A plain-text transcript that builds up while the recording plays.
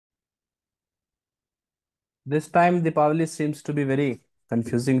This time Deepavali seems to be very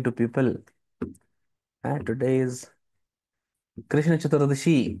confusing to people. Today is Krishna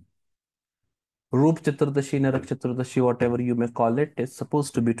Chaturdashi, Roop Chaturdashi, Narak Chaturdashi, whatever you may call it, is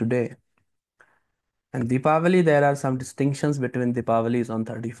supposed to be today. And Deepavali, there are some distinctions between Deepavali is on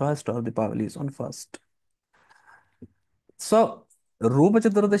 31st or Deepavali is on 1st. So, Rupa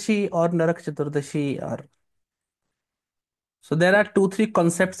Chaturdashi or Narak Chaturdashi or so there are two, three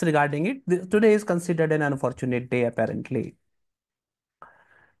concepts regarding it. Today is considered an unfortunate day, apparently.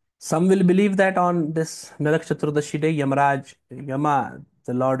 Some will believe that on this Narak Chaturdashi day, Yama,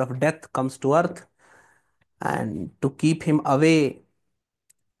 the Lord of Death, comes to earth, and to keep him away,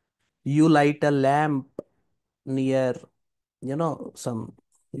 you light a lamp near, some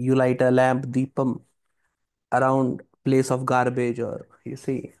you light a lamp, deepam, around place of garbage or you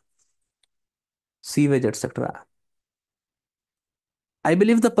see sewage, etc. I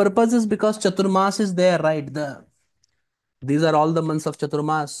believe the purpose is because Chaturmas is there, right? These are all the months of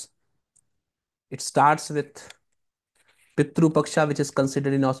Chaturmas. It starts with Pitru Paksha, which is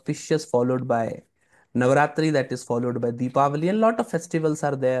considered inauspicious, followed by Navaratri, that is followed by Deepavali, and lot of festivals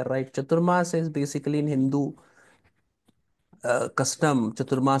are there, right? Chaturmas is basically in Hindu custom.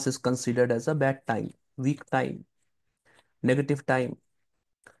 Chaturmas is considered as a bad time, weak time, negative time.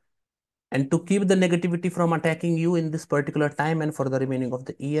 And to keep the negativity from attacking you in this particular time and for the remaining of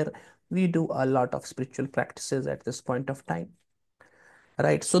the year, we do a lot of spiritual practices at this point of time.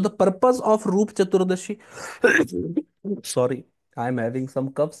 Right. So the purpose of Roop Chaturdashi, sorry, I'm having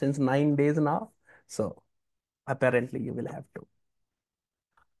some cough since 9 days now. So apparently you will have to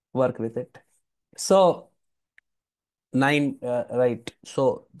work with it. So right.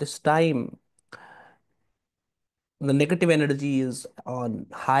 So this time the negative energy is on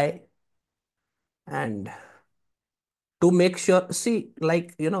high, and to make sure, see,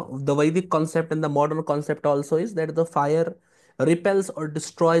 like, the Vedic concept and the modern concept also is that the fire repels or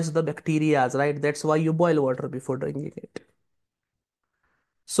destroys the bacteria, right? That's why you boil water before drinking it.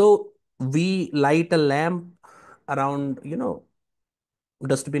 So we light a lamp around,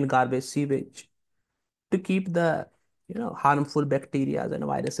 dustbin, garbage, sewage to keep the, harmful bacteria and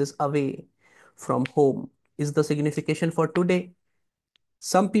viruses away from home is the signification for today.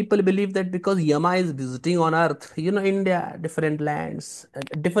 Some people believe that because Yama is visiting on earth, India, different lands,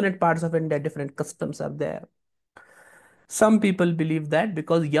 different parts of India, different customs are there. Some people believe that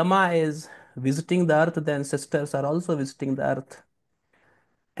because Yama is visiting the earth, the ancestors are also visiting the earth.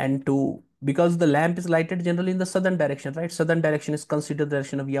 And because the lamp is lighted generally in the southern direction, right? Southern direction is considered the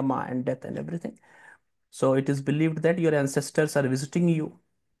direction of Yama and death and everything. So it is believed that your ancestors are visiting you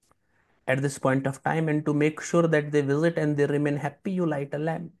at this point of time, and to make sure that they visit and they remain happy, you light a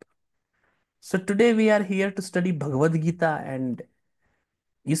lamp. So today we are here to study Bhagavad Gita, and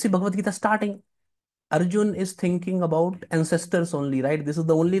you see Bhagavad Gita starting. Arjun is thinking about ancestors only, right? This is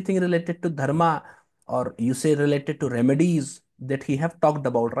the only thing related to dharma, or you say related to remedies that he have talked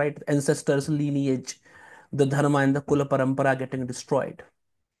about, right? Ancestors, lineage, the dharma and the kula parampara getting destroyed.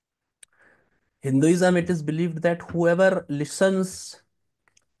 Hinduism, it is believed that whoever listens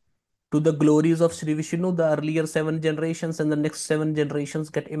to the glories of Sri Vishnu, the earlier seven generations and the next seven generations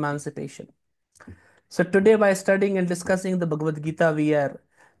get emancipation. So today, by studying and discussing the Bhagavad Gita, we are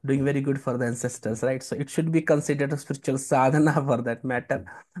doing very good for the ancestors, right? So it should be considered a spiritual sadhana for that matter.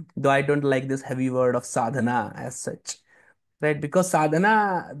 Though I don't like this heavy word of sadhana as such, right? Because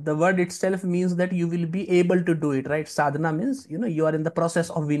sadhana, the word itself means that you will be able to do it, right? Sadhana means, you are in the process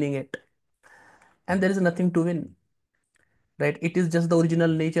of winning it, and there is nothing to win, right? It is just the original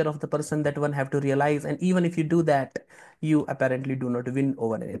nature of the person that one have to realize. And even if you do that, you apparently do not win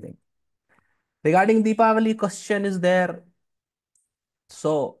over anything. Regarding Deepavali, question is there.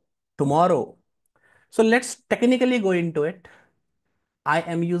 So tomorrow, so let's technically go into it. I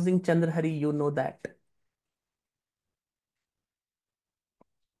am using Chandrahari, you know that.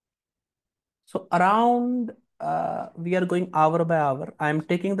 So around, we are going hour by hour. I am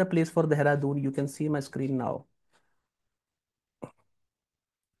taking the place for Dehradun. You can see my screen now.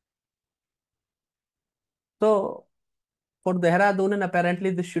 So for Dehradun, and apparently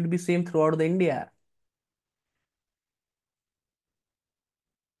this should be same throughout the India.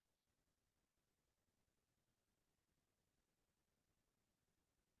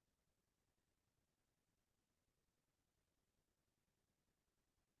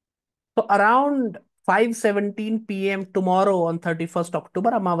 So around 5:17 p.m. tomorrow on 31st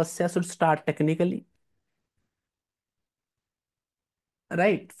October, Amavasya should start technically.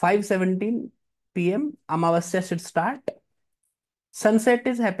 Right, 5:17 p.m. Amavasya should start. Sunset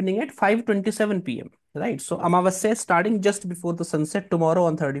is happening at 5:27 p.m. Right. So Amavasya is starting just before the sunset tomorrow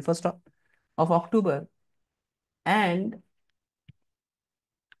on 31st of October. And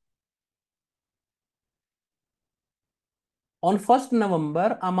on 1st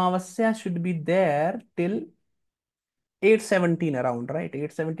November, Amavasya should be there till 8:17 around, right?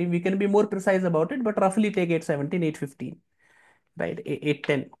 8:17. We can be more precise about it, but roughly take 8:17, 8:15, right?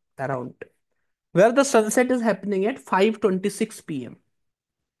 8:10 around. Where the sunset is happening at 5:26 p.m.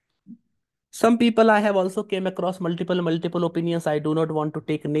 Some people I have also came across multiple opinions. I do not want to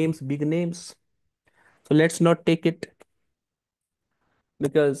take names, big names. So let's not take it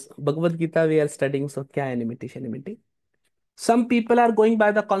because Bhagavad Gita we are studying. So kya enmity, enmity. Some people are going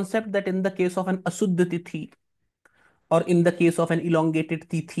by the concept that in the case of an Asuddha Tithi or in the case of an elongated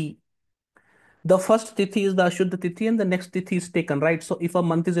Tithi, the first Tithi is the Ashuddha Tithi and the next Tithi is taken, right? So if a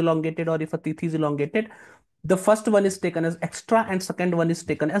month is elongated or if a Tithi is elongated, the first one is taken as extra and second one is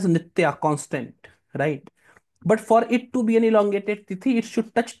taken as Nitya, constant, right? But for it to be an elongated Tithi, it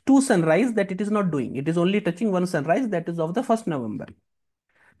should touch two sunrise that it is not doing. It is only touching one sunrise that is of the 1st November,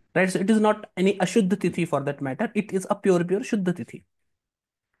 right? So it is not any Ashuddha Tithi for that matter. It is a pure Shuddha Tithi.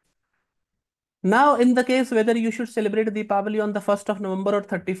 Now, in the case whether you should celebrate Deepavali on the 1st of November or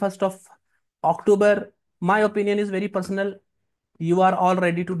 31st of October, my opinion is very personal. You are all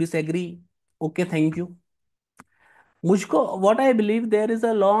ready to disagree. Okay, thank you. Mujhko, what I believe, there is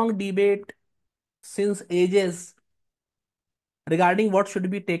a long debate since ages regarding what should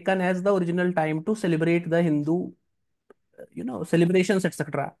be taken as the original time to celebrate the Hindu, celebrations,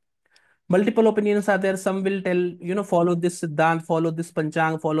 etc. Multiple opinions are there. Some will tell, follow this Siddhant, follow this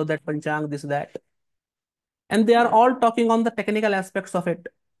Panchang, follow that Panchang, this, that. And they are all talking on the technical aspects of it.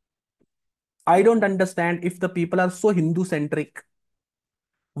 I don't understand if the people are so Hindu centric.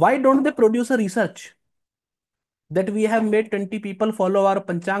 Why don't they produce a research that we have made 20 people follow our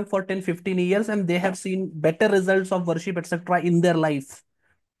Panchang for 10, 15 years and they have seen better results of worship, etc. in their life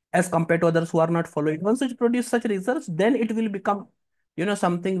as compared to others who are not following. Once you produce such research, then it will become,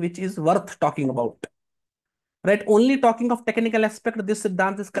 something which is worth talking about. Right? Only talking of technical aspect, this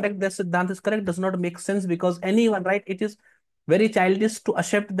Siddhant is correct, this Siddhant is correct, does not make sense because anyone, right? It is very childish to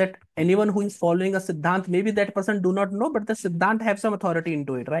accept that anyone who is following a Siddhant, maybe that person do not know, but the Siddhant have some authority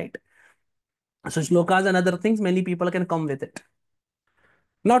into it, right? So shlokas and other things, many people can come with it.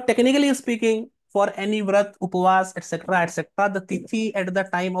 Now, technically speaking, for any vrat, upavas, etc., the tithi at the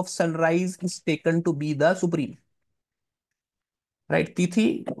time of sunrise is taken to be the supreme. Right?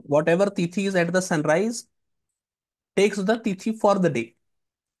 Tithi, whatever tithi is at the sunrise, takes the tithi for the day.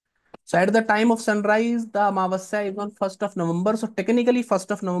 So at the time of sunrise, the Amavasya is on 1st of November. So technically,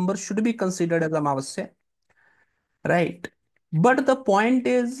 1st of November should be considered as Amavasya. Right? But the point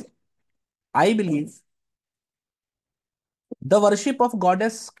is, I believe the worship of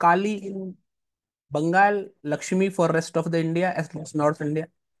goddess Kali in Bengal, Lakshmi for rest of the India, as well as North India,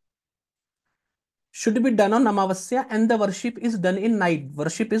 should be done on Amavasya and the worship is done in night.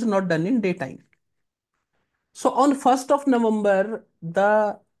 Worship is not done in daytime. So on 1st of November,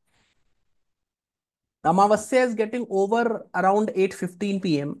 the Amavasya is getting over around 8:15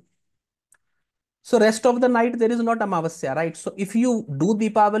 p.m. So rest of the night there is not Amavasya, right? So if you do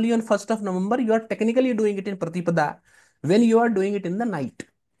Deepavali on 1st of November, you are technically doing it in Pratipada when you are doing it in the night.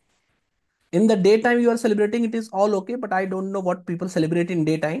 In the daytime you are celebrating, it is all okay, but I don't know what people celebrate in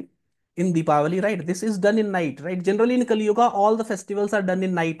daytime in Deepavali, right? This is done in night, right? Generally in Kali Yuga, all the festivals are done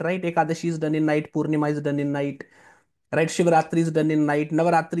in night, right? Ekadashi is done in night, Purnima is done in night, right? Shivaratri is done in night,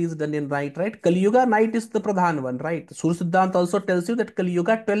 Navaratri is done in night, right? Kali Yuga night is the Pradhan one, right? Surya Siddhant also tells you that Kali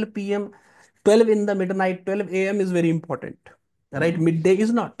Yuga 12 p.m., 12 in the midnight, 12 a.m. is very important, right? Midday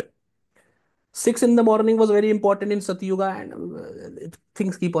is not. 6 in the morning was very important in Satyuga and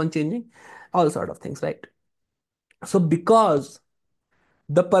things keep on changing, all sort of things, right? So because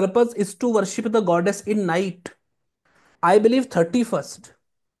the purpose is to worship the goddess in night, I believe 31st,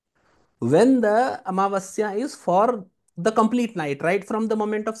 when the Amavasya is for the complete night, right? From the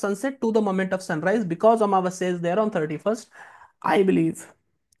moment of sunset to the moment of sunrise, because Amavasya is there on 31st, I believe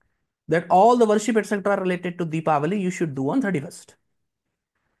that all the worship, etc., related to Deepavali, you should do on 31st.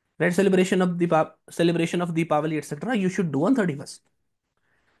 Right? Celebration of Deepavali, etc., you should do on 31st,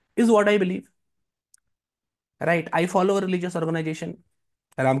 is what I believe. Right? I follow a religious organization,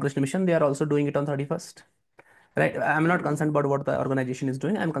 Ramakrishna Mission, they are also doing it on 31st. Right? I'm not concerned about what the organization is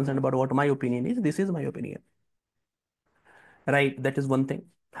doing. I'm concerned about what my opinion is. This is my opinion. Right? That is one thing.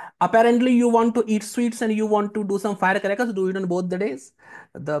 Apparently, you want to eat sweets and you want to do some firecrackers, do it on both the days.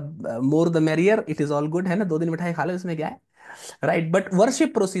 The more the merrier. It is all good. है ना? 2 दिन मिठाई खा लो इसमें क्या है? Right? But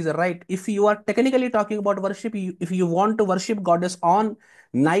worship procedure, right? If you are technically talking about worship, if you want to worship goddess on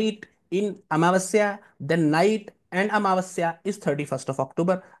night in Amavasya, then night and Amavasya is 31st of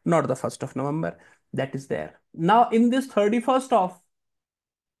October, not the 1st of November. That is there. Now, in this 31st of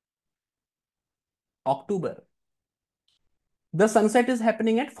October, the sunset is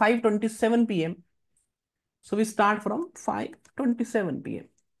happening at 5:27 p.m. So we start from 5:27 p.m.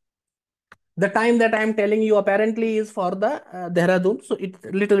 The time that I am telling you apparently is for the Dehradun, so it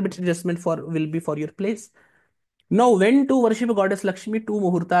little bit adjustment for will be for your place. Now, when to worship goddess Lakshmi, two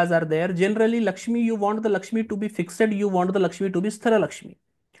muhurtas are there. Generally, Lakshmi, you want the Lakshmi to be fixed, you want the Lakshmi to be Sthira Lakshmi,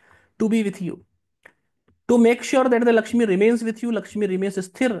 to be with you. To make sure that the Lakshmi remains with you, Lakshmi remains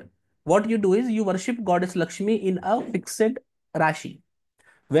sthir, what you do is you worship goddess Lakshmi in a fixed Rashi.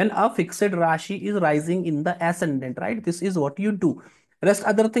 When a fixed Rashi is rising in the ascendant, right? This is what you do. Rest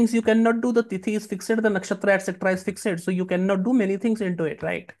other things you cannot do. The Tithi is fixed, the Nakshatra, etc. is fixed. So you cannot do many things into it,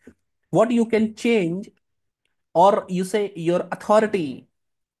 right? What you can change, or you say your authority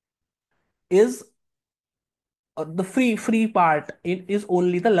is the free part, it is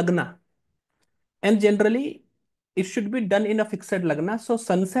only the Lagna. And generally, it should be done in a fixed Lagna. So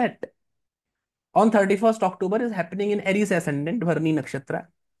sunset on 31st October is happening in Aries ascendant, Bharani Nakshatra.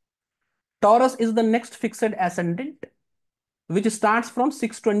 Taurus is the next fixed ascendant, which starts from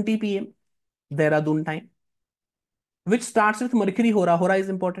 6:20 p.m. Dehradun time, which starts with Mercury Hora. Hora is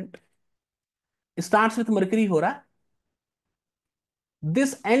important. It starts with Mercury Hora.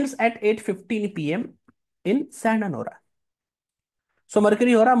 This ends at 8:15 p.m. in Saturn Hora. So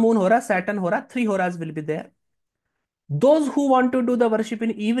Mercury Hora, Moon Hora, Saturn Hora, three Horas will be there. Those who want to do the worship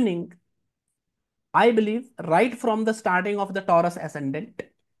in evening, I believe, right from the starting of the Taurus ascendant,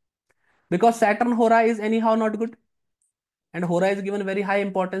 because Saturn Hora is anyhow not good. And Hora is given very high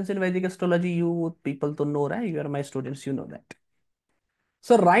importance in Vedic astrology. You people to know, right? You are my students, you know that.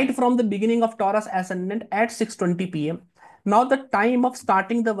 So right from the beginning of Taurus ascendant at 6:20 p.m. Now the time of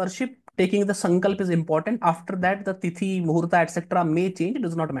starting the worship, taking the sankalp is important. After that, the tithi, muhurta, etc. may change. It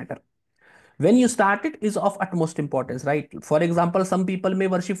does not matter. When you start it is of utmost importance, right? For example, some people may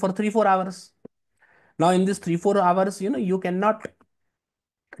worship for 3-4 hours. Now in this 3-4 hours, you cannot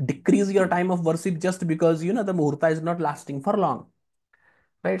decrease your time of worship just because the muhurta is not lasting for long,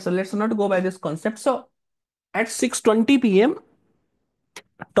 right? So let's not go by this concept. So at 6:20 p.m.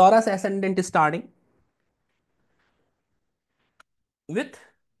 Taurus ascendant is starting with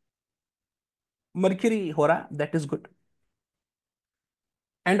Mercury Hora, that is good.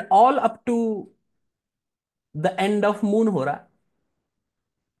 And all up to the end of Moon Hora,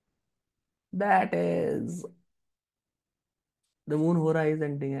 that is the Moon Hora is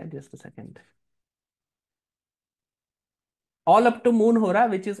ending at just a second. All up to Moon Hora,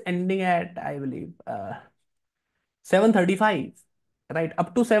 which is ending at, I believe, 7:35. Right,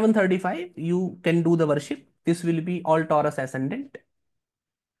 up to 7:35, you can do the worship. This will be all Taurus ascendant,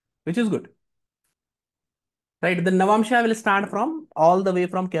 which is good. Right, the Navamsha will start from all the way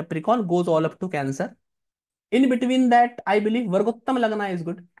from Capricorn, goes all up to Cancer. In between that, I believe Vargottam Lagna is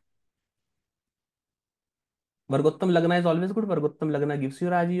good. Vargottam Lagna is always good. Vargottam Lagna gives you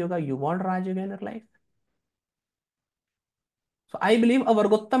Raja Yoga. You want Raja Yoga in your life. So I believe a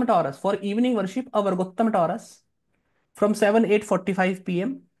Vargottam Taurus for evening worship, a Vargottam Taurus from 8:45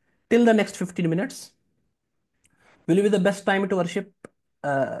 p.m. till the next 15 minutes will be the best time to worship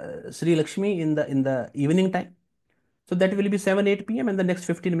Sri Lakshmi in the evening time. So that will be 7-8 p.m. and the next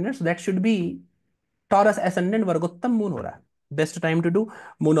 15 minutes. That should be Taurus ascendant Vargottam Moon Hora. Best time to do.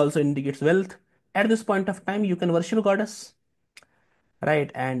 Moon also indicates wealth. At this point of time, you can worship goddess.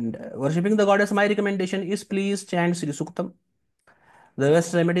 Right. And worshipping the goddess, my recommendation is please chant Sri Suktam. The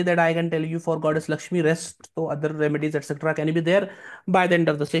best remedy that I can tell you for goddess Lakshmi, rest, so other remedies, etc., can be there by the end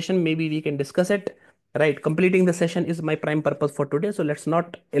of the session. Maybe we can discuss it. Right. Completing the session is my prime purpose for today. So let's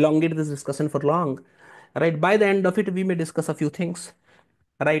not elongate this discussion for long. Right. By the end of it, we may discuss a few things.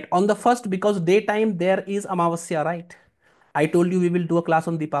 Right. On the first, because daytime there is Amavasya, right? I told you we will do a class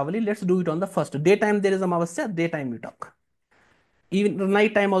on Deepawali. Let's do it on the first. Daytime there is Amavasya, daytime we talk. Even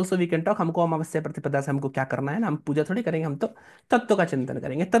night time also we can talk. हमको अमावस्या प्रतिपदा से हमको क्या करना है ना, हम पूजा थोड़ी करेंगे, हम तो तत्व का चिंतन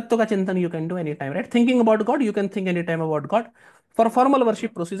करेंगे. तत्व का चिंतन you can do any time, right? Thinking about God, you can think any time about God. For formal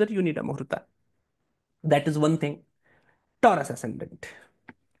worship procedure you need a मुहूर्त. That is one thing. Taurus ascendant.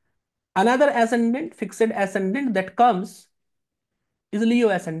 Another ascendant, fixed ascendant that comes is Leo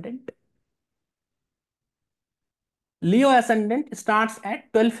ascendant. Leo ascendant starts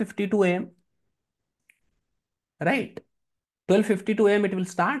at 12:52 a.m. Right? 12:52 a.m. it will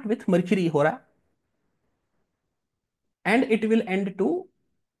start with Mercury Hora and it will end to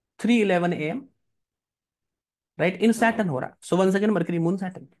 3:11 a.m. right, in Saturn Hora. So once again, Mercury, Moon,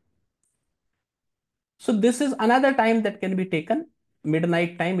 Saturn. So this is another time that can be taken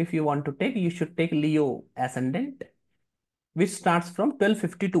midnight time, if you want to take, you should take Leo ascendant, which starts from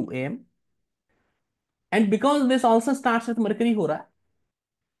 12:52 a.m. And because this also starts with Mercury हो रहा है,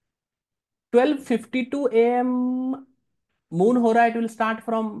 12:52 a.m. Moon हो रहा है, it will start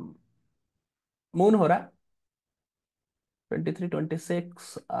from moon हो रहा है 23,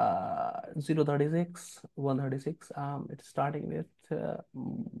 26, 036, 136, it's starting with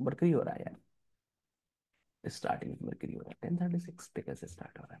Mercury हो रहा है यार, स्टार्टिंग with Mercury हो रहा है, 1036 पे कैसे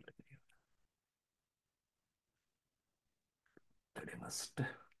स्टार्ट हो रहा है Mercury, 31st.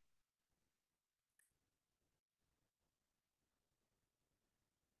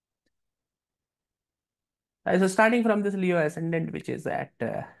 So starting from this Leo ascendant, which is at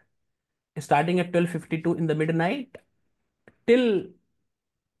starting at 12:52 in the midnight till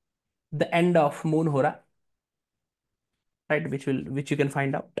the end of moon hora, right? Which you can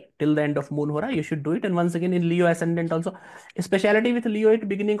find out till the end of moon hora. You should do it. And once again in Leo ascendant also, speciality with Leo, at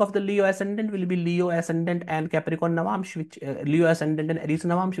beginning of the Leo ascendant will be Leo ascendant and Capricorn Navamsh, which Leo ascendant and Aries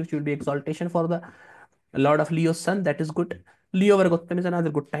Navamsh, which will be exaltation for the Lord of Leo's sun. That is good. Leo Vargottam is another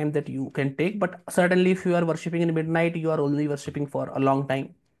good time that you can take, but certainly if you are worshipping in midnight, you are only worshipping for a long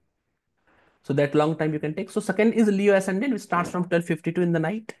time. So that long time you can take. So second is Leo ascendant, which starts from 12:52 in the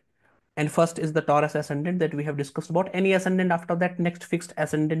night. And first is the Taurus ascendant that we have discussed about. Any ascendant after that, next fixed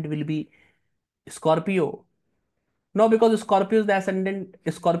ascendant will be Scorpio. No, because Scorpio is the ascendant,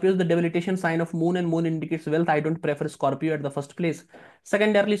 Scorpio is the debilitation sign of moon, and moon indicates wealth. I don't prefer Scorpio at the first place.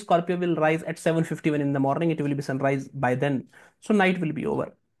 Secondarily, Scorpio will rise at 7:51 in the morning. It will be sunrise by then. So night will be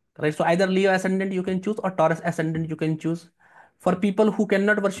over. Right. So either Leo ascendant you can choose or Taurus ascendant you can choose. For people who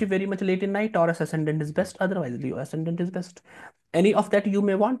cannot worship very much late in night, Taurus ascendant is best. Otherwise, Leo ascendant is best. Any of that you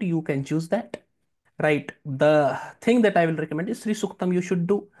may want, you can choose that. Right. The thing that I will recommend is Sri Suktam you should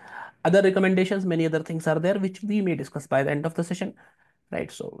do. Other recommendations, many other things are there which we may discuss by the end of the session.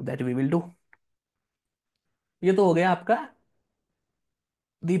 Right. So that we will do. ये तो हो गया आपका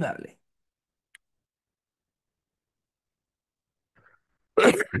Deepawali.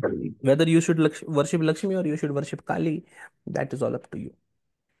 Whether you should worship Lakshmi or you should worship Kali, that is all up to you.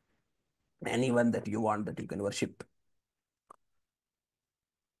 Anyone that you want that you can worship.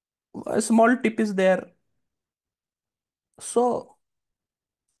 A small tip is there. So,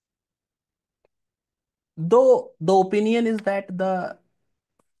 though the opinion is that the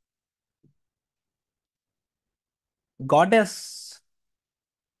goddess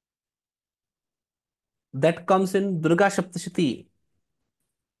that comes in Durga Saptashati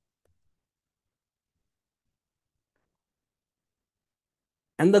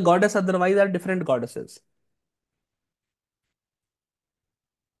and the goddess otherwise are different goddesses.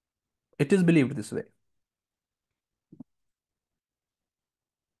 It is believed this way.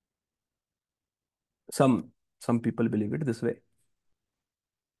 Some people believe it this way.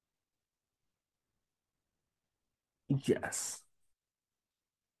 Yes.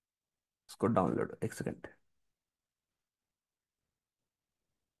 इसको download एक second.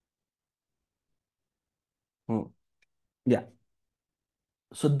 Hmm. Yeah.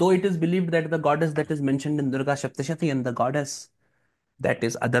 So though it is believed that the goddess that is mentioned in Durga Saptashati and the goddess that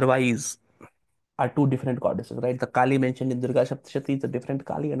is otherwise are two different goddesses, right? The Kali mentioned in Durga Saptashati is a different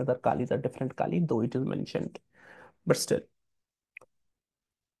Kali, another Kali is a different Kali, though it is mentioned. But still.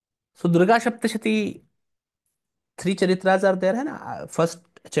 So Durga Saptashati, three charitras are there, hai. First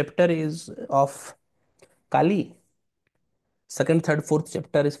chapter is of Kali. Second, third, fourth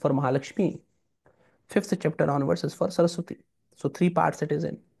chapter is for Mahalakshmi. Fifth chapter onwards is for Saraswati. So three parts it is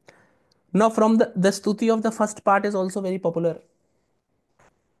in. Now from the stuti of the first part is also very popular.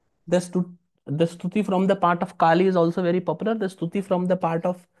 The, stu, the stuti from the part of Kali is also very popular. The stuti from the part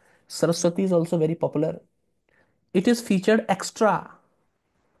of Saraswati is also very popular. It is featured extra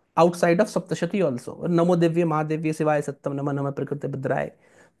outside of Saptashati also. Namo Devya Mahadevya Sivaya Sattam Nama Nama Prakriti Bhadraya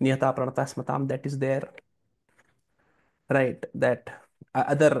Niyata Pranata Smatam, that is there. Right. That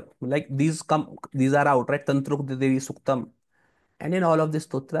other like these are out, right? Tantruk Devi Suktam. And in all of these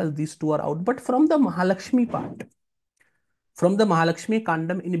stotras, these two are out. But from the Mahalakshmi part, from the Mahalakshmi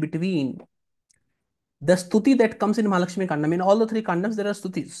Kandam in between, the stuti that comes in Mahalakshmi Kandam, in all the three Kandams, there are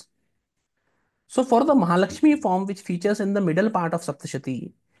stutis. So for the Mahalakshmi form, which features in the middle part of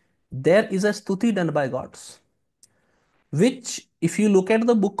Saptashati, there is a stuti done by gods. Which, if you look at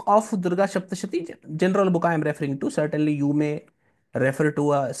the book of Durga Saptashati, general book I am referring to, certainly you may refer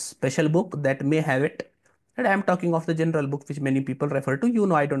to a special book that may have it. And I am talking of the general book which many people refer to. You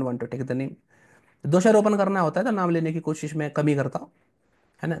know, I don't want to take the name. दोषारोपण करना होता है तो नाम लेने की कोशिश में कमी करता हूँ,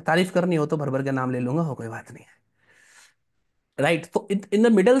 है ना. तारीफ करनी हो तो भर भर के नाम ले लूंगा, हो कोई बात नहीं है. Right. So in the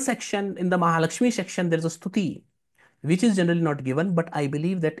middle section, in the Mahalakshmi section, there is a stuti which is generally not given, but I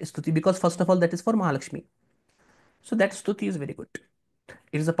believe that stuti, because first of all, that is for Mahalakshmi. So that stuti is very good.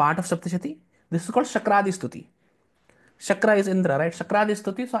 It is a part of Saptashati. This is called Shakradi stuti. Shakra is Indra, right? Shakradi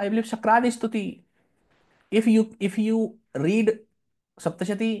stuti. So I believe Shakradi stuti. If you read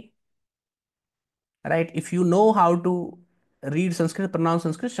Saptashati, right? If you know how to read Sanskrit, pronounce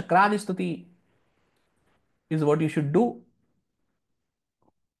Sanskrit, Shakradi stuti is what you should do,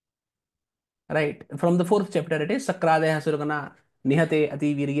 right? From the fourth chapter, it is Sakradeh Surgana Nihate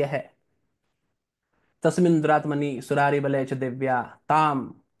Ati Virya तस्मिन्द्रात्मनि सुरारि बले च दिव्या ताम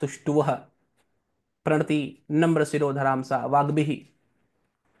तुष्टुवः प्रणति नम्र शिरोधराम सा वाग्भिः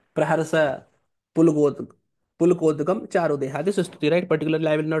प्रहर्ष पुलकोद पुलकोदकम चारु देहा. This is stuti, right? Particularly,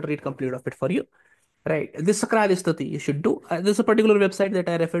 I will not read complete of it for you. Right. This Sakradi Stuti you should do. There's a particular website that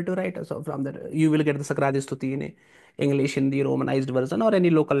I refer to, right? So from there, you will get the Sakradi Stuti in a English, Hindi, Romanized version, or any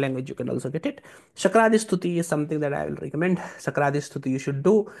local language. You can also get it. Sakradi Stuti is something that I will recommend. Sakradi Stuti you should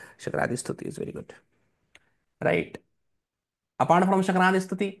do. Sakradi Stuti is very good. Right. Apart from Shakrani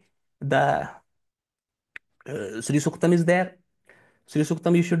Stuti, the Sri Suktam is there. Sri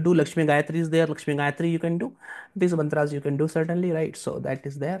Suktam you should do. Lakshmi Gayatri is there. Lakshmi Gayatri you can do. These mantras you can do certainly, right? So that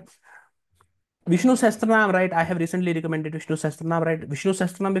is there. Vishnu Sahasranam, right? I have recently recommended Vishnu Sahasranam, right? Vishnu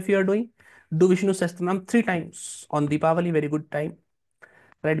Sahasranam, if you are doing, do Vishnu Sahasranam 3 times on Deepawali, very good time,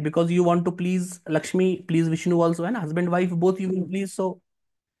 right? Because you want to please Lakshmi, please Vishnu also, and husband, wife, both you will please. So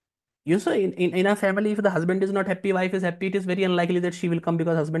you say in a family, if the husband is not happy, wife is happy, it is very unlikely that she will come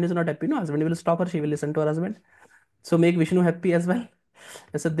because husband is not happy. No, husband will stop her, she will listen to her husband. So make Vishnu happy as well.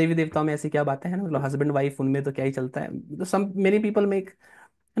 ऐसे देवी देवताओं में ऐसी क्या बातें हैं ना, मतलब husband wife उनमें तो क्या ही चलता है. तो सम मेनी पीपल मेक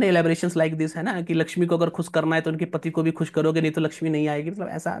ना एलेबरेशंस लाइक दिस, है ना, कि लक्ष्मी को अगर खुश करना है तो उनके पति को भी खुश करोगे, नहीं तो लक्ष्मी नहीं आएगी. मतलब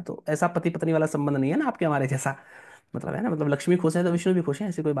ऐसा तो ऐसा पति पत्नी वाला संबंध नहीं है ना आपके हमारे जैसा. मतलब है ना, मतलब लक्ष्मी खुश है तो विष्णु भी खुश है,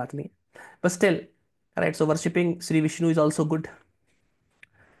 ऐसी कोई बात नहीं है. But still, right, so worshipping Shri Vishnu is also good.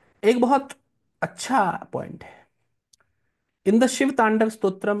 एक बहुत अच्छा पॉइंट है इन द शिव तांडव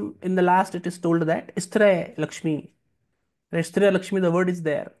stotram. In the last it is told that स्त्रय Lakshmi, स्त्रय Lakshmi, the word is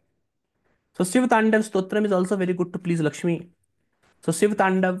there. So Shiv Tandav Stotram is also very good to please Lakshmi. So Shiv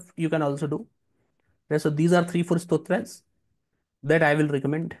Tandav you can also do. Okay, so these are 3 4 stotras that I will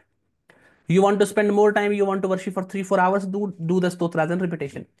recommend. You want to spend more time, you want to worship for 3 4 hours, do the stotras and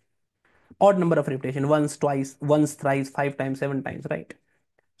repetition. Odd number of repetition, once, twice, once, thrice, 5 times, 7 times, right?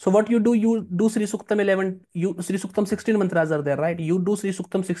 So what you do Sri Suktam 11, you Sri Suktam 16 mantras are there, right? You do Sri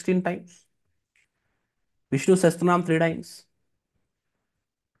Suktam 16 times. Vishnu Sahasranam 3 times.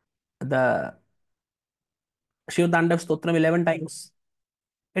 The Shiv Tandav Stotram 11 times.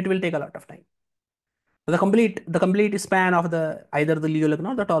 It will take a lot of time. The complete span of the either the Leo Lagna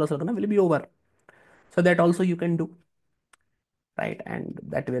or the Taurus Lagna will be over. So that also you can do, right? And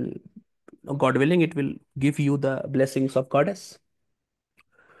that will, God willing, it will give you the blessings of Goddess.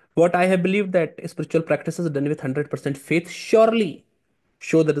 What I have believed that spiritual practices done with 100% faith surely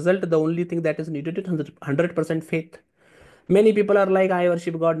show the result. The only thing that is needed is 100% faith. Many people are like, I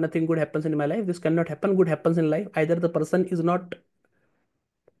worship God, nothing good happens in my life. This cannot happen. Good happens in life. Either the person is not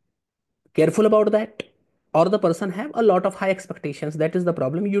careful about that, or the person have a lot of high expectations. That is the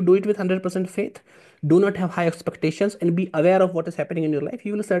problem. You do it with 100% faith, do not have high expectations, and be aware of what is happening in your life.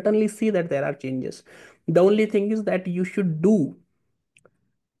 You will certainly see that there are changes. The only thing is that you should do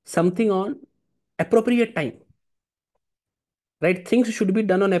something on appropriate time, right? Things should be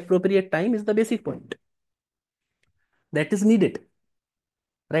done on appropriate time is the basic point that is needed,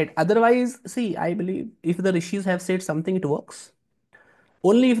 right? Otherwise, see, I believe if the rishis have said something, it works.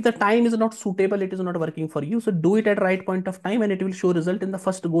 Only if the time is not suitable, it is not working for you. So do it at right point of time and it will show result in the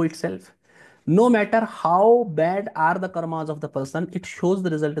first go itself. No matter how bad are the karmas of the person, it shows the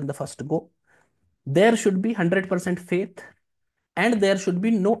result in the first go. There should be 100% faith and there should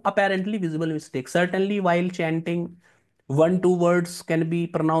be no apparently visible mistake. Certainly while chanting, 1 2 words can be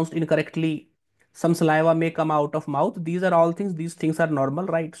pronounced incorrectly. Some saliva may come out of mouth. These are all things, these things are normal,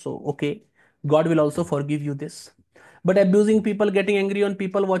 right? So, okay, God will also forgive you this. But abusing people, getting angry on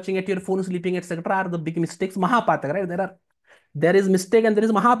people, watching at your phone, sleeping, etc., are the big mistakes. Mahapatak, right? There is mistake and there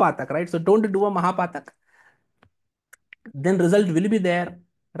is Mahapatak, right? So don't do a Mahapatak. Then result will be there,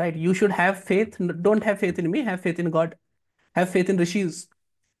 right? You should have faith. Don't have faith in me, have faith in God. Have faith in rishis,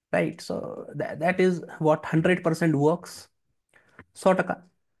 right? So that is what 100% works. 100%.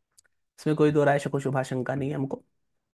 इसमें कोई दो राय शको शुभाशंका नहीं है हमको.